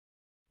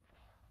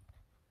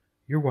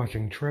You're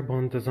watching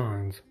Trebon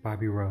Designs,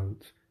 Bobby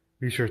Rhodes.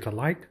 Be sure to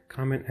like,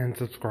 comment, and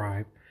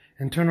subscribe,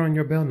 and turn on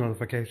your bell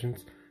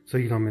notifications so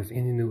you don't miss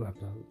any new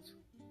uploads.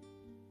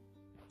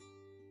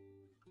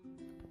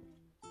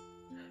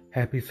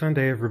 Happy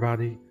Sunday,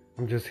 everybody.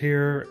 I'm just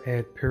here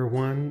at Pier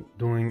 1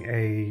 doing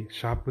a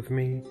shop with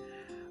me.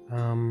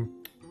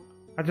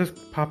 I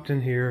just popped in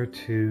here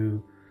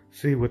to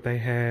see what they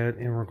had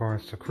in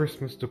regards to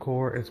Christmas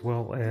decor as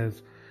well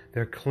as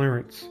their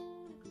clearance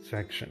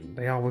section.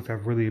 They always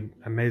have really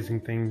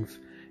amazing things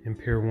in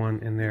Pier 1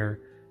 in their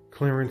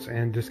clearance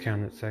and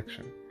discounted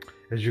section.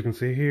 As you can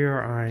see here,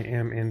 I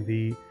am in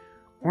the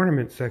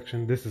ornament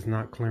section. This is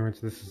not clearance.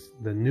 This is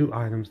the new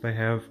items they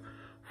have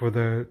for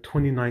the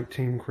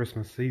 2019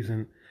 Christmas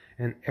season,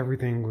 and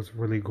everything was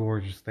really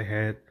gorgeous. They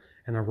had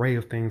an array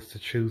of things to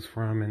choose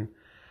from, and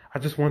I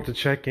just wanted to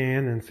check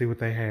in and see what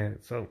they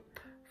had. So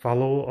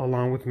follow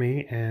along with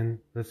me and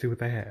let's see what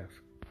they have.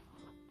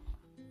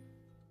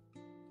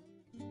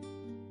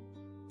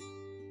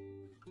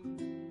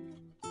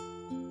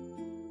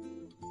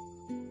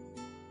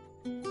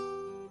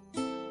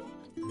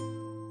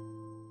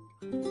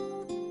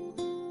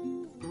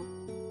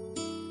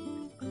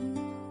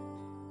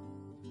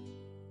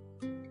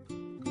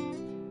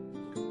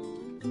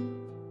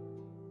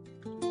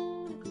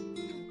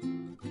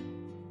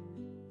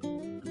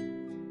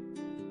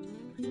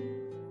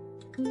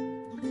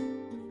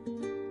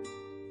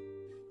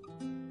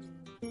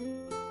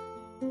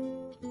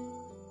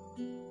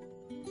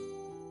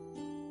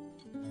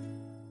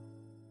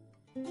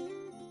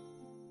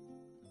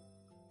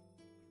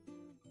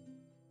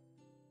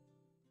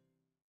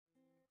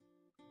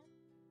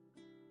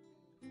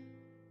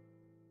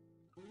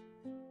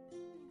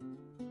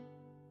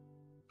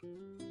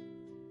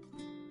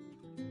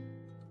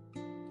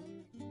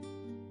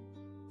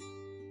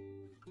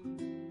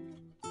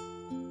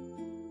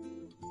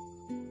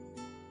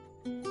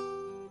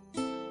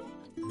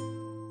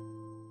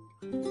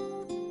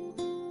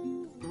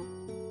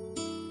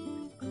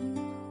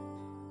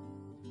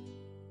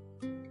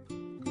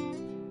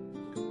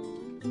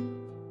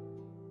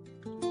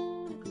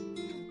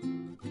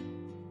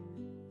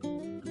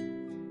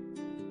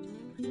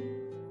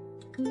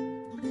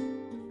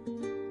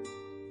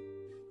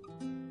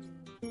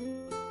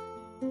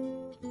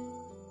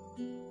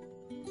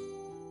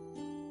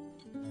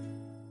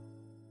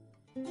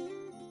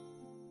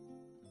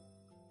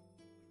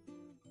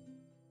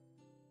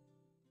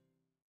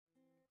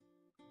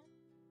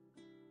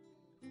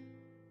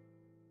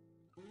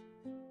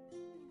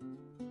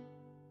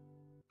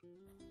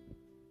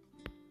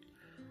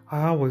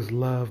 I always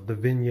love the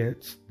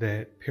vignettes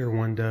that Pier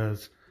 1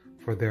 does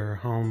for their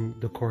home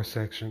decor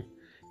section.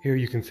 Here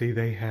you can see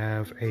they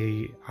have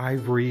a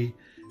ivory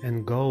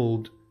and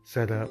gold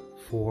setup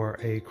for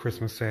a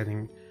Christmas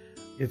setting.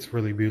 It's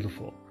really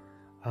beautiful.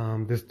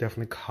 This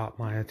definitely caught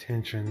my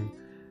attention,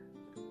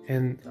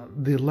 and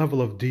the level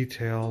of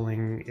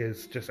detailing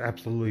is just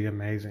absolutely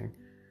amazing.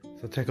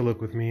 So take a look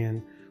with me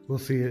and we'll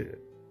see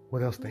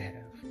what else they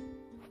have.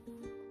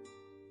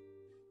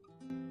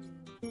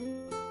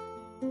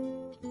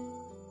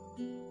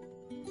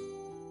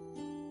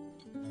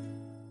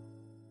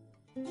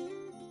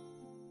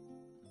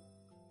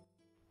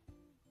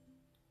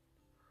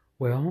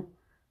 Well,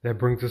 that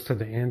brings us to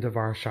the end of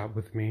our shop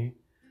with me.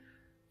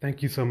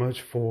 Thank you so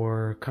much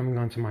for coming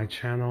onto my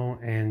channel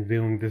and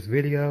viewing this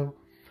video.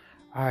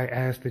 I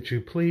ask that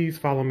you please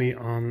follow me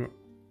on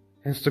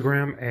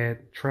Instagram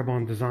at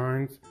Trebon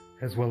Designs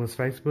as well as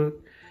Facebook.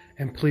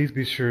 And please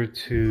be sure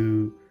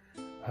to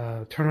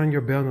turn on your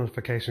bell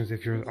notifications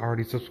if you're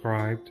already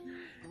subscribed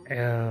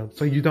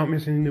so you don't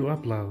miss any new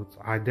uploads.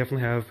 I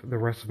definitely have the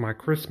rest of my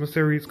Christmas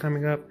series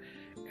coming up,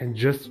 and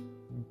just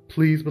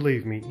please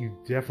believe me, you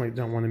definitely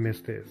don't want to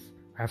miss this.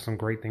 I have some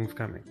great things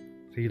coming.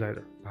 See you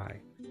later.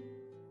 Bye.